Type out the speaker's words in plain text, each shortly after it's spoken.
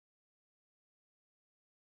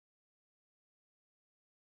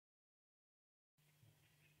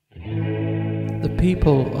The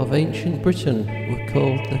people of ancient Britain were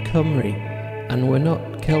called the Cymry and were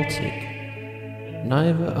not Celtic.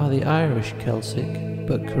 Neither are the Irish Celtic,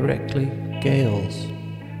 but correctly Gaels.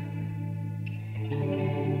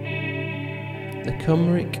 The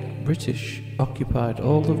Cymric British occupied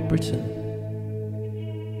all of Britain.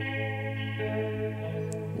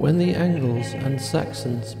 When the Angles and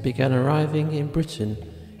Saxons began arriving in Britain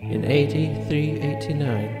in AD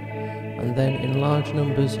 389, and then in large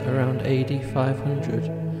numbers around AD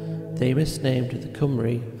 500, they misnamed the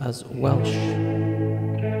Cymry as Welsh.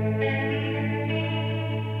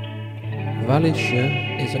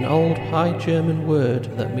 Walische is an old High German word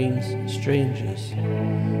that means strangers.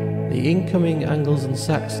 The incoming Angles and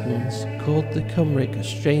Saxons called the Cymric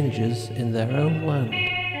strangers in their own land.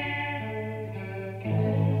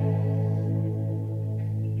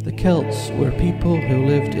 The Celts were a people who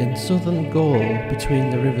lived in southern Gaul between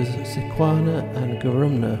the rivers Sequana and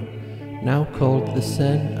Garumna, now called the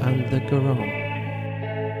Seine and the Garonne.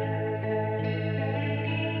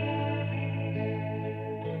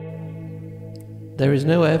 There is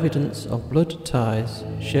no evidence of blood ties,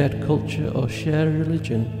 shared culture or shared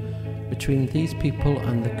religion between these people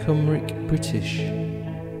and the Cymric British.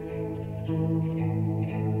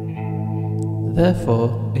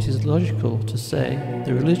 Therefore, it is logical to say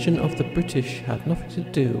the religion of the British had nothing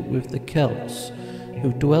to do with the Celts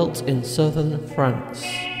who dwelt in southern France.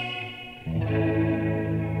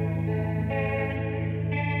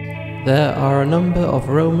 There are a number of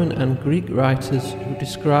Roman and Greek writers who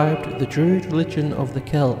described the Druid religion of the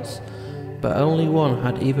Celts, but only one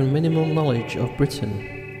had even minimal knowledge of Britain.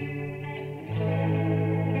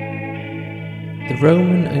 The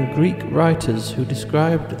Roman and Greek writers who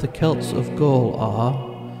described the Celts of Gaul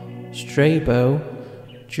are Strabo,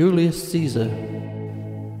 Julius Caesar,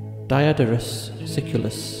 Diodorus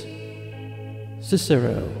Siculus,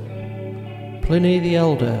 Cicero, Pliny the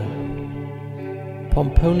Elder,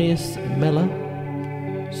 Pomponius Mela,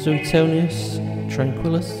 Suetonius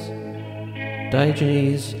Tranquillus,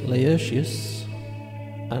 Diogenes Laertius,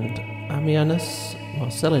 and Ammianus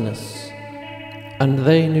Marcellinus, and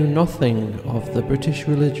they knew nothing of the British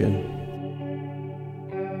religion.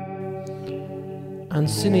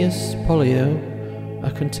 Asinius Pollio,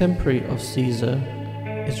 a contemporary of Caesar,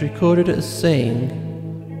 is recorded as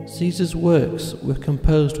saying, Caesar's works were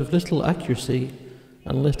composed with little accuracy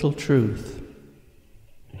and little truth.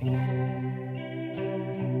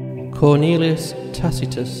 Cornelius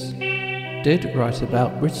Tacitus did write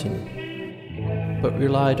about Britain, but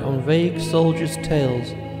relied on vague soldiers'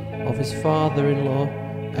 tales of his father-in-law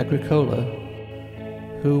Agricola,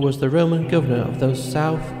 who was the Roman governor of those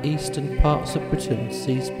south-eastern parts of Britain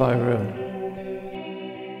seized by Rome.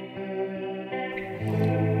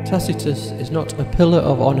 Tacitus is not a pillar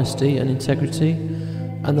of honesty and integrity,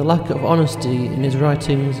 and the lack of honesty in his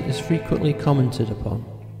writings is frequently commented upon.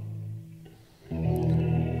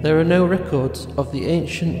 There are no records of the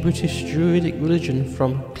ancient British Druidic religion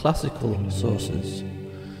from classical sources.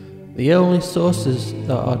 The only sources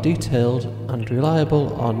that are detailed and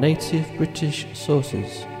reliable are native British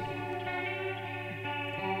sources.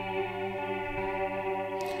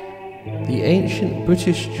 The ancient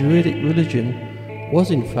British Druidic religion was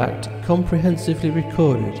in fact comprehensively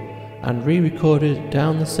recorded and re-recorded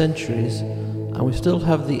down the centuries, and we still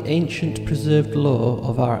have the ancient preserved lore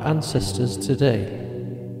of our ancestors today.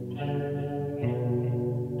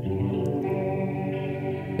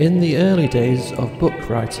 In the early days of book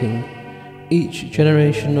writing, each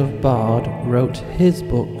generation of bard wrote his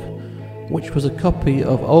book, which was a copy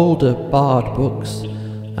of older bard books,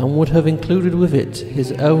 and would have included with it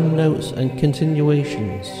his own notes and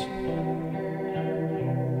continuations.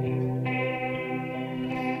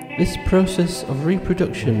 This process of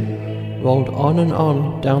reproduction rolled on and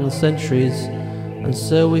on down the centuries, and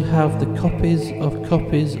so we have the copies of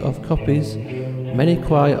copies of copies, many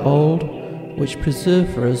quite old, which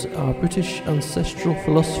preserve for us our British ancestral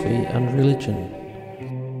philosophy and religion.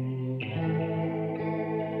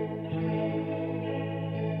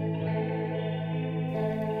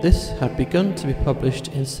 This had begun to be published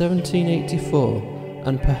in 1784,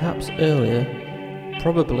 and perhaps earlier,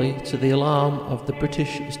 probably to the alarm of the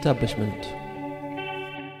British establishment.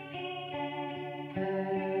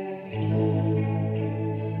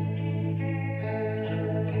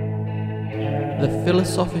 The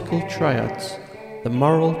philosophical triads, the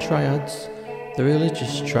moral triads, the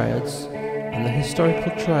religious triads, and the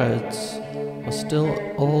historical triads are still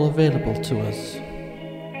all available to us.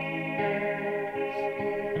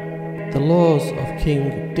 The laws of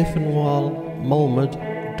King Dyfnwal Molmud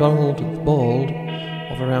Donald the Bald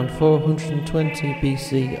of around 420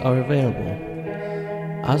 BC are available.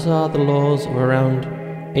 as are the laws of around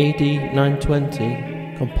AD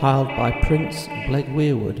 920, compiled by Prince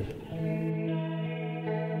Blegweirwood.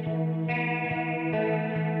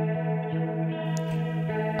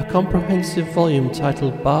 A comprehensive volume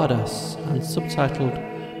titled Bardas and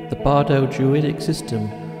subtitled The Bardo-Druidic System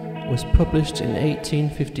was published in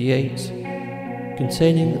 1858,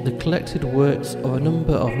 containing the collected works of a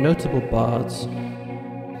number of notable bards,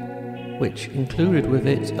 which included with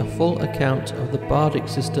it a full account of the bardic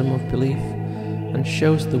system of belief and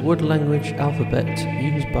shows the wood language alphabet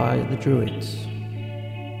used by the Druids.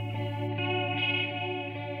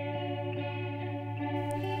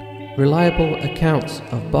 Reliable accounts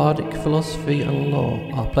of bardic philosophy and law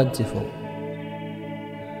are plentiful.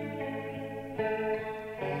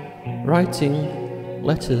 Writing,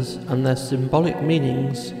 letters and their symbolic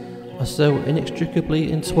meanings are so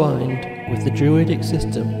inextricably entwined with the Druidic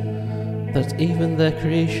system that even their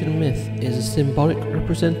creation myth is a symbolic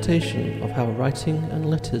representation of how writing and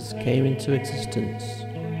letters came into existence.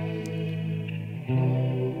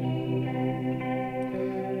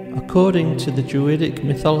 According to the Druidic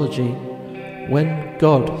mythology, when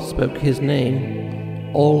God spoke his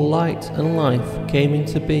name, all light and life came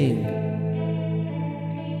into being.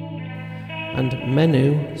 And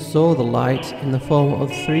Menu saw the light in the form of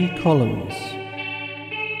 3 columns,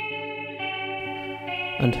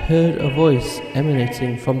 and heard a voice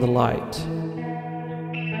emanating from the light.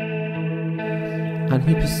 And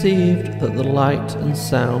he perceived that the light and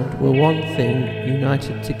sound were one thing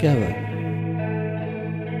united together.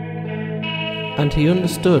 And he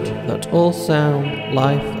understood that all sound,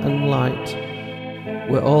 life and light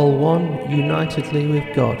were all one unitedly with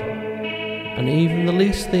God, and even the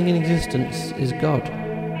least thing in existence is God.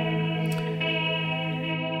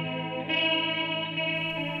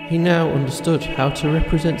 He now understood how to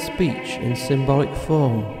represent speech in symbolic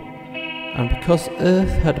form, and because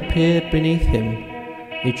earth had appeared beneath him,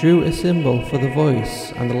 he drew a symbol for the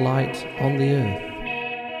voice and the light on the earth.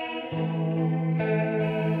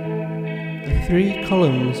 The 3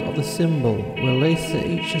 columns of the symbol were later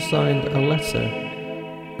each assigned a letter,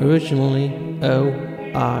 originally O,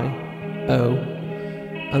 I, O,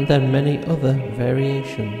 and then many other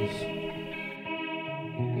variations.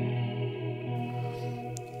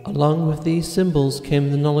 Along with these symbols came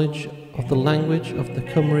the knowledge of the language of the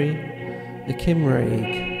Cymry, the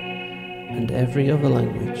Cymraeg, and every other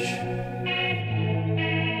language.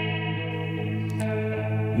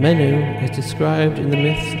 Menu is described in the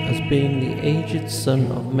myth as being the aged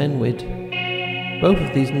son of Menwyd. Both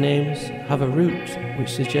of these names have a root which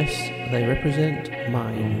suggests they represent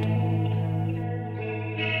mind.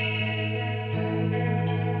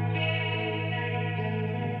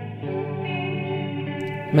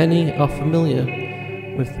 Many are familiar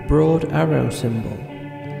with the broad arrow symbol.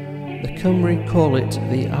 The Cymry call it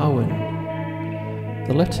the Awen.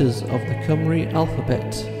 The letters of the Cymry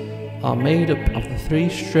alphabet are made up of the 3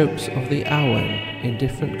 strokes of the Awen in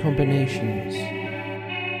different combinations.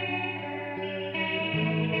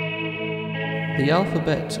 The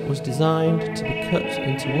alphabet was designed to be cut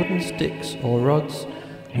into wooden sticks or rods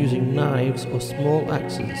using knives or small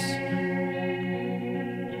axes.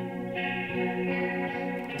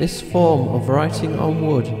 This form of writing on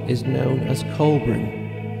wood is known as colbrin.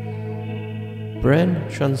 Bren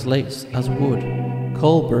translates as wood.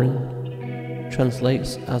 Colbrin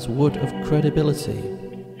translates as wood of credibility.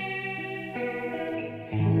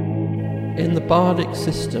 In the bardic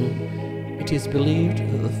system, it is believed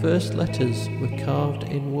that the first letters were carved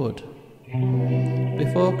in wood.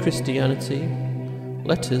 Before Christianity,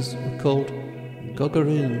 letters were called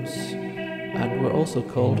gogarunes and were also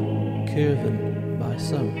called curven by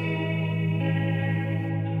some.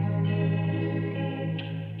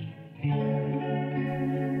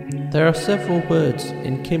 There are several words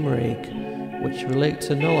in Cymraeg which relate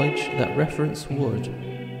to knowledge that reference wood.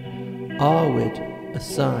 Arwyd, a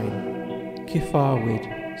sign. Cyfarwyd,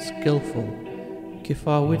 skillful.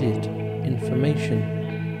 Cyfarwydyd, information.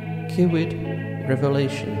 Cywyd,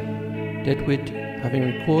 revelation. Dedwyd,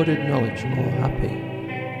 having recorded knowledge or happy.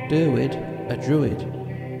 Derwyd, a druid.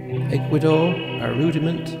 Egwydor, a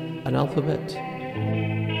rudiment, an alphabet.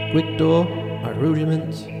 Gwydor, a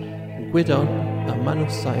rudiment. Gwydon, a man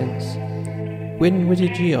of science.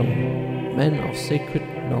 Gwynwydigion, men of sacred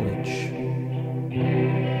knowledge.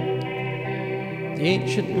 The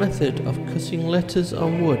ancient method of cutting letters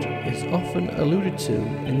on wood is often alluded to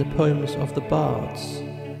in the poems of the bards.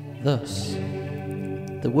 Thus,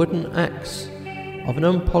 the wooden axe of an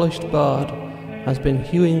unpolished bard has been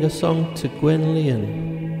hewing a song to Gwenllian.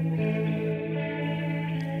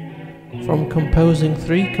 From composing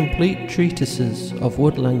 3 complete treatises of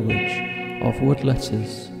wood language, of wood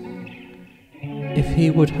letters. If he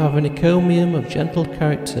would have an encomium of gentle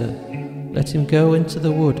character, let him go into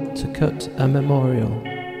the wood to cut a memorial.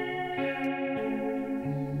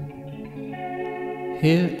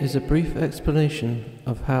 Here is a brief explanation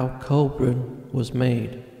of how Colburn was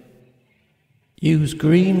made. Use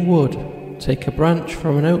green wood. Take a branch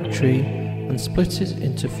from an oak tree and split it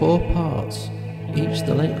into 4 parts, each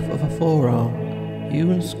the length of a forearm,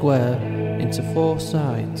 hewn square into 4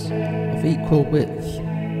 sides of equal width,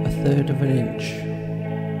 1/3 of an inch.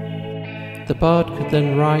 The bard could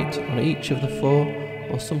then write on each of the 4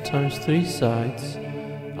 or sometimes 3 sides,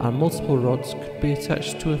 and multiple rods could be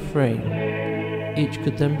attached to a frame. Each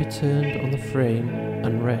could then be turned on the frame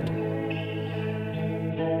and read.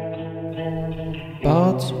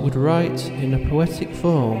 Bards would write in a poetic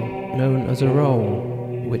form known as a roll,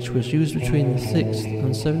 which was used between the 6th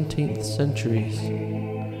and 17th centuries.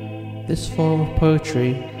 This form of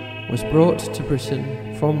poetry was brought to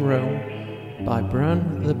Britain from Rome by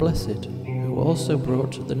Bran the Blessed, who also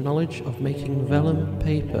brought the knowledge of making vellum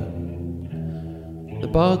paper. The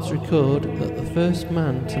bards record that the first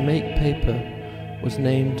man to make paper was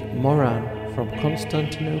named Moran from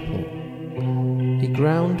Constantinople. He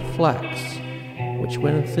ground flax, which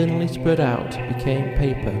when thinly spread out became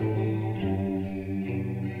paper.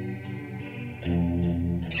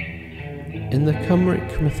 In the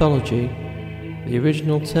Cymric mythology, the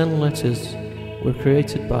original 10 letters were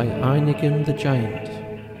created by Einigan the Giant.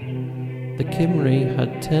 The Cymri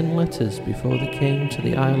had 10 letters before they came to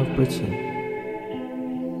the Isle of Britain.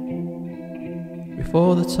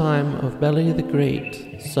 Before the time of Beli the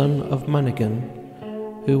Great, son of Managan,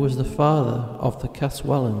 who was the father of the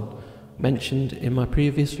Caswallon, mentioned in my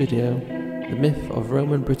previous video, The Myth of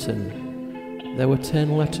Roman Britain, there were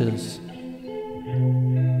 10 letters.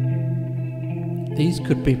 These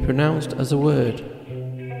could be pronounced as a word,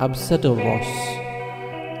 Absedelros.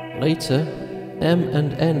 Later, M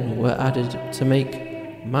and N were added to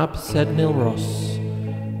make Mabsednilros.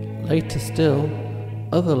 Later still,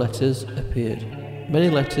 other letters appeared. Many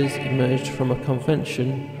letters emerged from a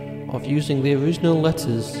convention of using the original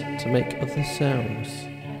letters to make other sounds.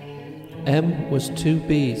 M was 2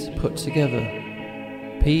 B's put together.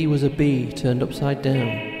 P was a B turned upside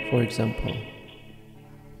down, for example.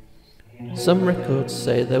 Some records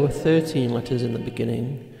say there were 13 letters in the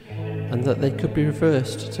beginning, and that they could be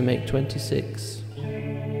reversed to make 26.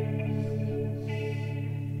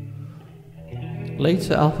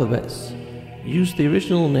 Later alphabets used the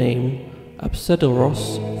original name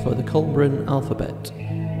Absedelros for the Colburn alphabet.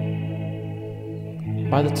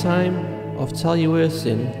 By the time of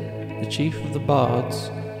Taliesin, the chief of the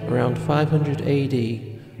bards, around 500 AD,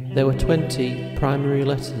 there were 20 primary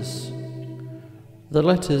letters. The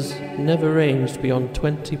letters never ranged beyond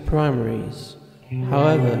 20 primaries.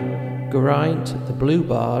 However, Geraint, the blue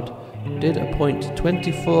bard, did appoint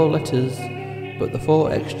 24 letters, but the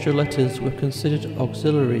 4 extra letters were considered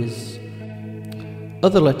auxiliaries.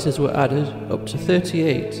 Other letters were added, up to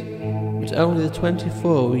 38, but only the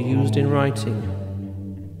 24 were used in writing.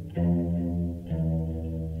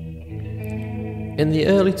 In the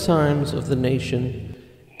early times of the nation,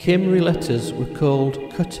 Cymri letters were called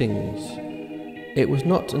cuttings. It was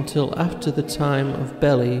not until after the time of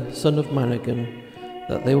Beli, son of Managan,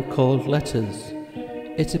 that they were called letters.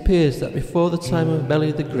 It appears that before the time of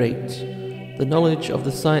Beli the Great, the knowledge of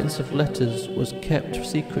the science of letters was kept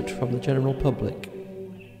secret from the general public.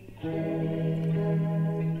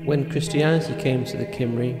 When Christianity came to the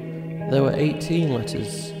Cymri, there were 18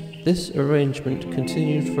 letters. This arrangement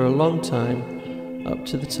continued for a long time, up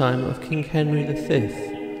to the time of King Henry V,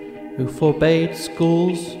 who forbade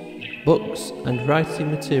schools, books and writing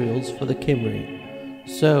materials for the Cymri.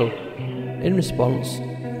 So, in response,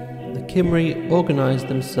 the Cymri organised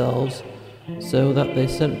themselves so that they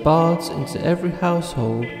sent bards into every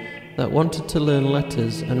household that wanted to learn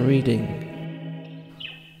letters and reading.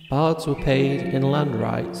 Bards were paid in land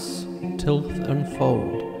rights, tilth and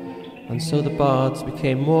fold, and so the bards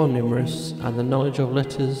became more numerous and the knowledge of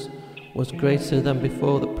letters was greater than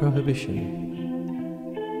before the prohibition.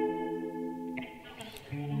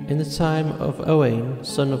 In the time of Owain,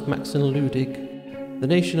 son of Maxen Ludig, the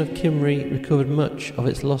nation of Cymri recovered much of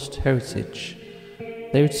its lost heritage.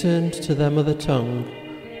 They returned to their mother tongue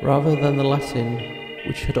rather than the Latin,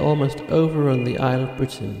 which had almost overrun the Isle of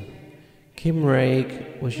Britain.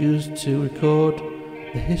 Cymraeg was used to record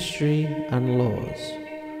the history and laws.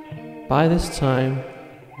 By this time,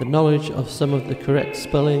 the knowledge of some of the correct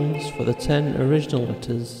spellings for the 10 original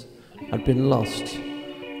letters had been lost,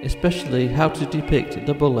 especially how to depict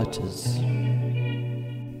double letters.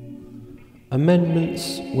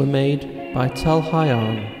 Amendments were made by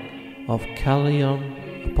Talhaiarn of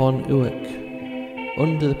Caerleon upon Uic,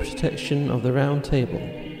 under the protection of the Round Table.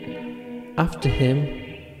 After him,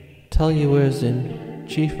 Taliesin,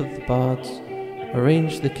 chief of the bards,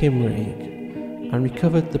 arranged the Cymraeg and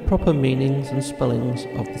recovered the proper meanings and spellings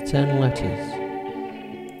of the 10 letters.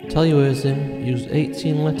 Taliesin used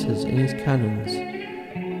 18 letters in his canons.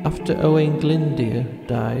 After Owain Glyndwr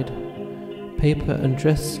died, paper and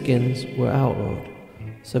dress skins were outlawed,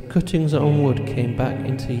 so cuttings on wood came back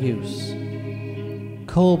into use.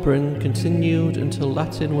 Colburn continued until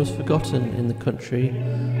Latin was forgotten in the country,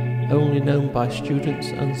 only known by students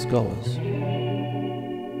and scholars.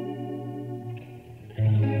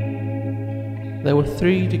 There were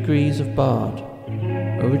 3 degrees of bard,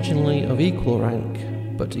 originally of equal rank,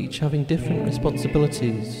 but each having different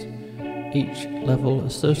responsibilities, each level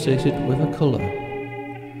associated with a colour.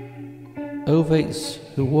 Ovates,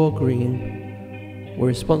 who wore green, were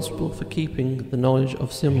responsible for keeping the knowledge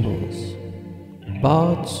of symbols.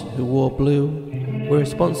 Bards, who wore blue, were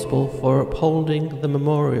responsible for upholding the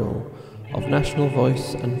memorial of national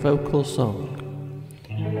voice and vocal song.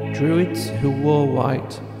 Druids, who wore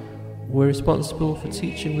white, were responsible for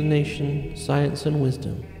teaching the nation science and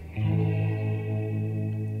wisdom.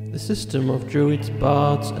 The system of Druids,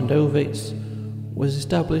 Bards and Ovates was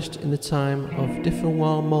established in the time of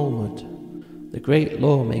Dyfnwal-Moelmud, the great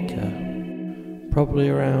lawmaker, probably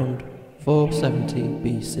around 470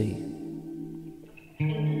 BC.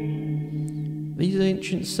 These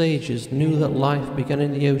ancient sages knew that life began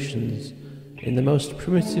in the oceans in the most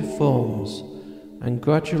primitive forms and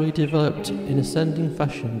gradually developed in ascending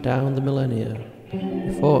fashion down the millennia,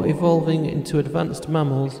 before evolving into advanced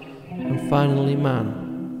mammals and finally man.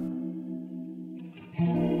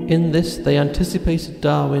 In this they anticipated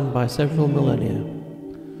Darwin by several millennia.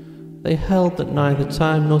 They held that neither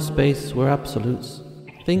time nor space were absolutes,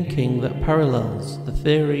 thinking that parallels the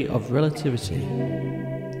theory of relativity.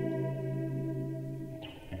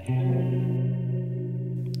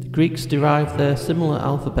 The Greeks derived their similar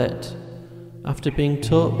alphabet after being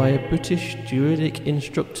taught by a British Druidic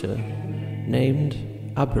instructor named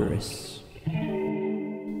Abaris.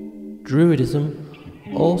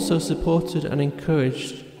 Druidism also supported and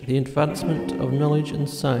encouraged the advancement of knowledge and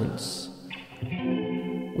science,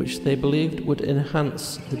 which they believed would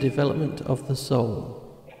enhance the development of the soul.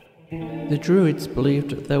 The Druids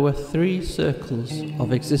believed there were 3 circles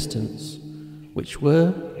of existence, which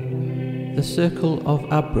were the circle of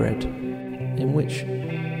Abred, in which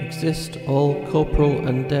exist all corporal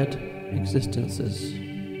and dead existences;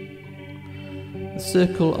 the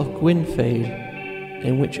circle of Gwynfade,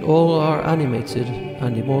 in which all are animated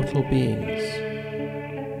and immortal beings;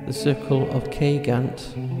 the circle of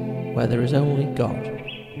Cagant, where there is only God.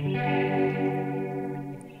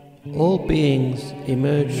 All beings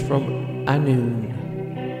emerged from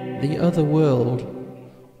Annwn, the other world,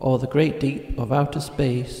 or the great deep of outer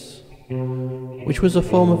space, which was a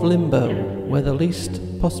form of limbo where the least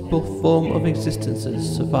possible form of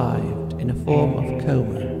existences survived in a form of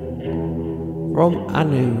coma. From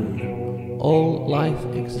Annwn, all life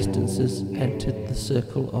existences entered the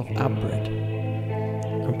circle of Abred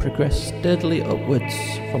and progressed steadily upwards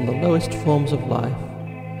from the lowest forms of life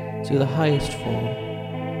to the highest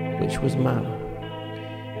form, which was man.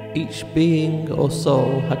 Each being or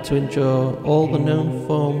soul had to endure all the known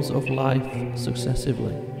forms of life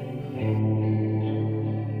successively.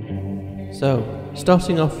 So,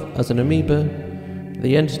 starting off as an amoeba,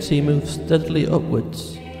 the entity moved steadily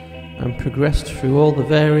upwards and progressed through all the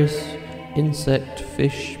various insect,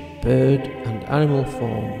 fish, bird and animal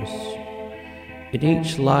forms. In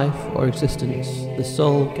each life or existence, the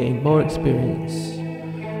soul gained more experience,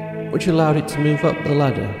 which allowed it to move up the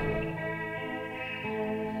ladder.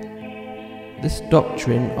 This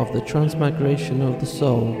doctrine of the transmigration of the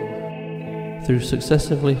soul through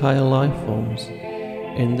successively higher life forms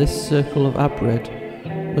in this circle of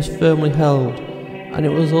Abred was firmly held, and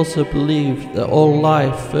it was also believed that all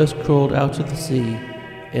life first crawled out of the sea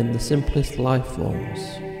in the simplest life forms.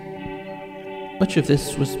 Much of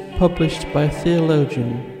this was published by a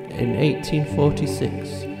theologian in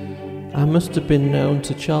 1846 and must have been known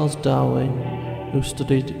to Charles Darwin, who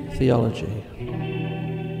studied theology.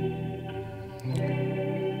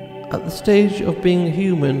 At the stage of being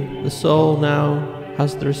human, the soul now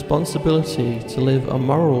has the responsibility to live a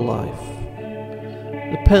moral life.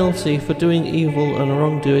 The penalty for doing evil and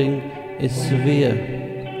wrongdoing is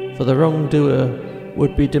severe, for the wrongdoer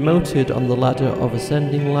would be demoted on the ladder of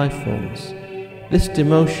ascending life forms. This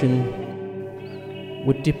demotion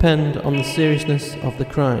would depend on the seriousness of the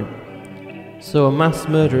crime, so a mass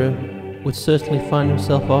murderer would certainly find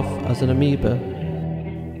himself off as an amoeba,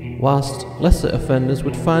 whilst lesser offenders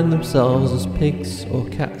would find themselves as pigs or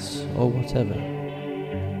cats or whatever.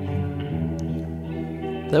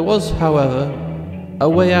 There was, however, a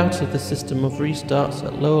way out of the system of restarts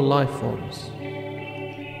at lower life forms.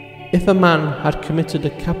 If a man had committed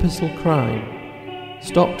a capital crime,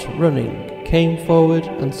 stopped running, came forward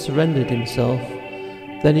and surrendered himself,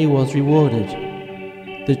 then he was rewarded.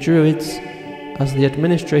 The Druids, as the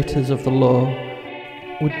administrators of the law,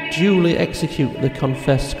 would duly execute the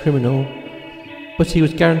confessed criminal, but he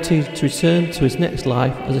was guaranteed to return to his next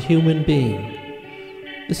life as a human being.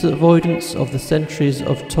 This avoidance of the centuries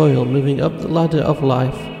of toil moving up the ladder of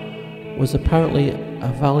life was apparently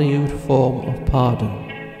a valued form of pardon.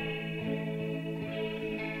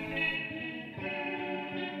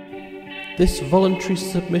 This voluntary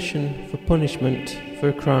submission for punishment for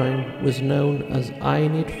a crime was known as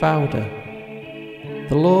Aenid Fauda.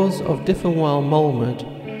 The laws of Diffenwell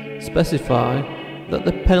specify that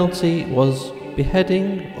the penalty was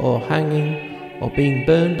beheading or hanging or being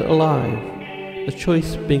burned alive, the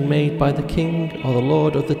choice being made by the king or the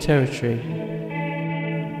lord of the territory.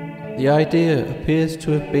 The idea appears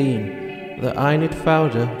to have been that Aenid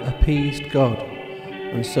Fauda appeased God,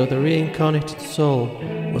 and so the reincarnated soul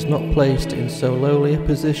was not placed in so lowly a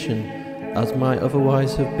position as might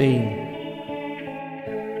otherwise have been.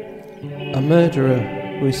 A murderer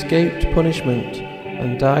who escaped punishment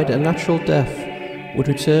and died a natural death would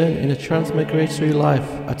return in a transmigratory life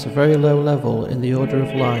at a very low level in the order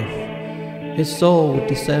of life. His soul would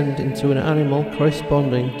descend into an animal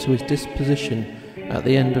corresponding to his disposition at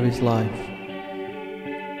the end of his life.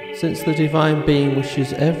 Since the divine being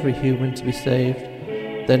wishes every human to be saved,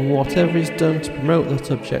 then whatever is done to promote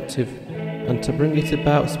that objective and to bring it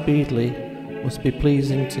about speedily must be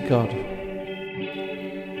pleasing to God.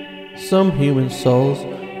 Some human souls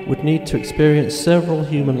would need to experience several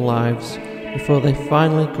human lives before they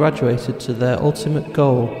finally graduated to their ultimate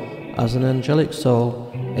goal as an angelic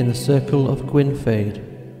soul in the circle of Gwynfade.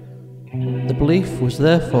 The belief was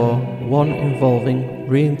therefore one involving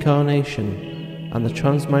reincarnation and the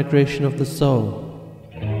transmigration of the soul.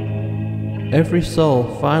 Every soul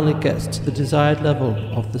finally gets to the desired level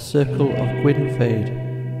of the circle of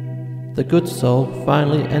Gwynfade. The good soul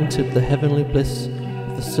finally entered the heavenly bliss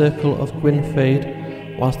of the circle of Gwynfade,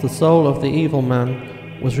 whilst the soul of the evil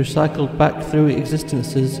man was recycled back through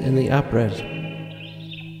existences in the Abred.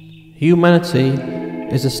 Humanity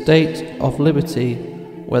is a state of liberty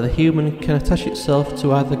where the human can attach itself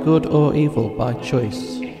to either good or evil by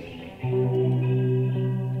choice.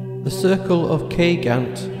 The circle of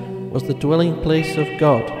Kagant was the dwelling place of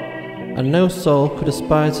God, and no soul could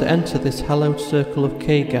aspire to enter this hallowed circle of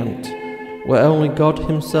Kagant, where only God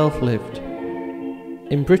himself lived.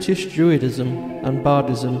 In British Druidism and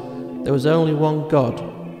Bardism there was only one God.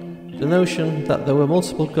 The notion that there were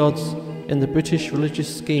multiple gods in the British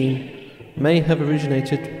religious scheme may have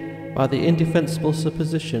originated by the indefensible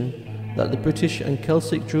supposition that the British and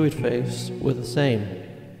Celtic Druid faiths were the same.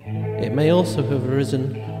 It may also have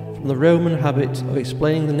arisen from the Roman habit of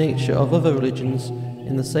explaining the nature of other religions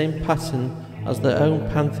in the same pattern as their own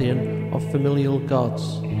pantheon of familial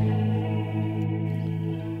gods.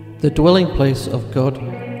 The dwelling place of God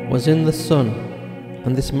was in the sun,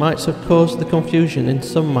 and this might have caused the confusion in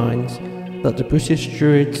some minds that the British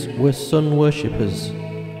Druids were sun worshippers.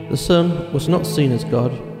 The sun was not seen as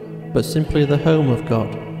God, but simply the home of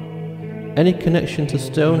God. Any connection to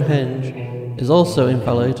Stonehenge is also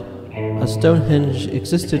invalid, as Stonehenge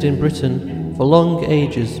existed in Britain for long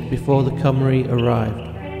ages before the Cymry arrived.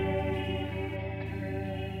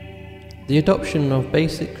 The adoption of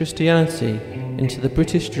basic Christianity into the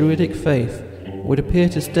British Druidic faith would appear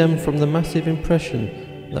to stem from the massive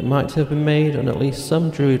impression that might have been made on at least some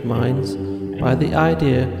Druid minds by the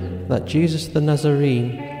idea that Jesus the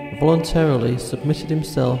Nazarene voluntarily submitted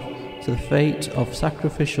himself to the fate of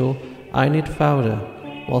sacrificial Aenid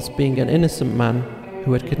Fauda whilst being an innocent man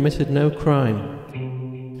who had committed no crime.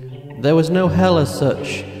 There was no hell as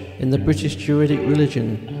such in the British Druidic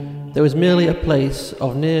religion. There was merely a place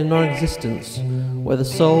of near non-existence where the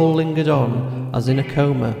soul lingered on as in a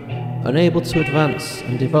coma, unable to advance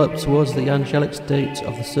and develop towards the angelic state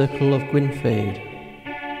of the circle of Gwynfade.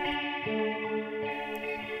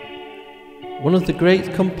 One of the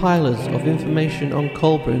great compilers of information on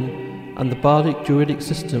Colburn and the Bardic Druidic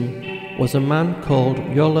system was a man called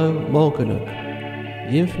Iolo Morganach.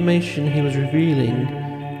 The information he was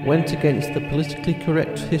revealing went against the politically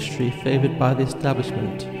correct history favoured by the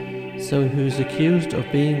establishment, so he was accused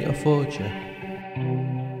of being a forger.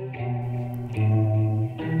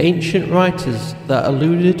 Ancient writers that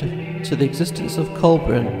alluded to the existence of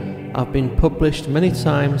Colburn have been published many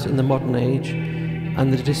times in the modern age,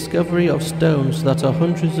 and the discovery of stones that are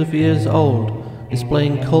hundreds of years old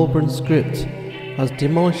displaying Colburn script has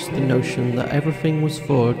demolished the notion that everything was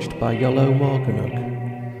forged by Iolo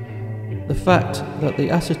Morganwg. The fact that the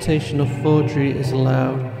assertion of forgery is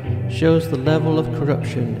allowed shows the level of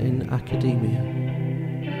corruption in academia.